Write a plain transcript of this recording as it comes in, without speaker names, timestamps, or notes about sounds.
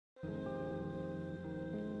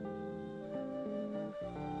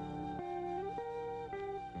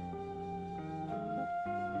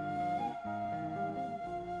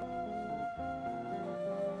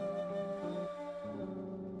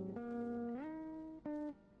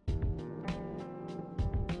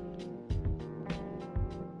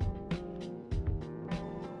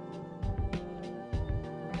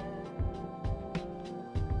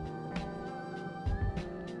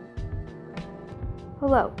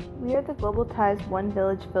Hello, we are the Global Ties One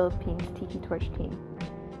Village Philippines Tiki Torch team.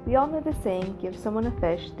 We all know the saying, give someone a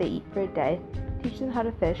fish, they eat for a day, teach them how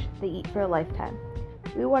to fish, they eat for a lifetime.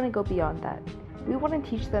 We want to go beyond that. We want to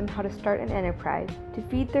teach them how to start an enterprise, to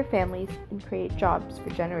feed their families, and create jobs for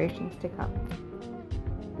generations to come.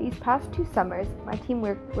 These past 2 summers, my team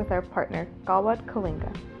worked with our partner, Gawad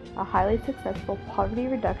Kalinga, a highly successful poverty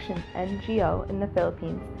reduction NGO in the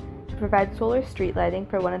Philippines, to provide solar street lighting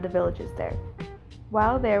for one of the villages there.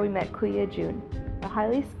 While there, we met Kuya June, a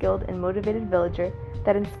highly skilled and motivated villager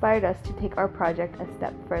that inspired us to take our project a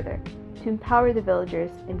step further, to empower the villagers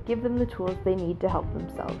and give them the tools they need to help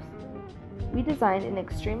themselves. We designed an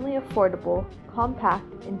extremely affordable,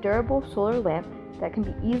 compact, and durable solar lamp that can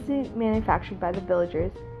be easily manufactured by the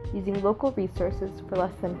villagers using local resources for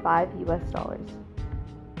less than $5.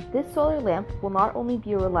 This solar lamp will not only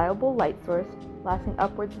be a reliable light source, lasting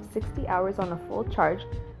upwards of 60 hours on a full charge,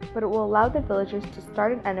 but it will allow the villagers to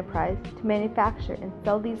start an enterprise to manufacture and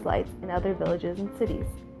sell these lights in other villages and cities.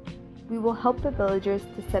 We will help the villagers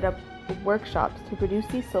to set up workshops to produce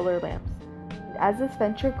these solar lamps, and as this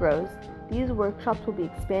venture grows, these workshops will be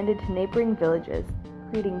expanded to neighboring villages,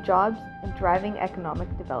 creating jobs and driving economic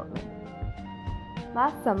development.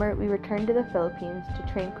 Last summer, we returned to the Philippines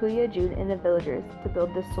to train Kuya June and the villagers to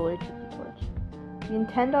build this solar tiki torch. We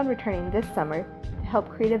intend on returning this summer to help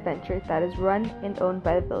create a venture that is run and owned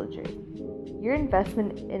by the villagers. Your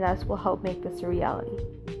investment in us will help make this a reality.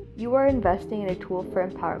 You are investing in a tool for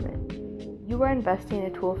empowerment. You are investing in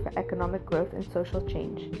a tool for economic growth and social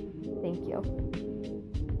change. Thank you.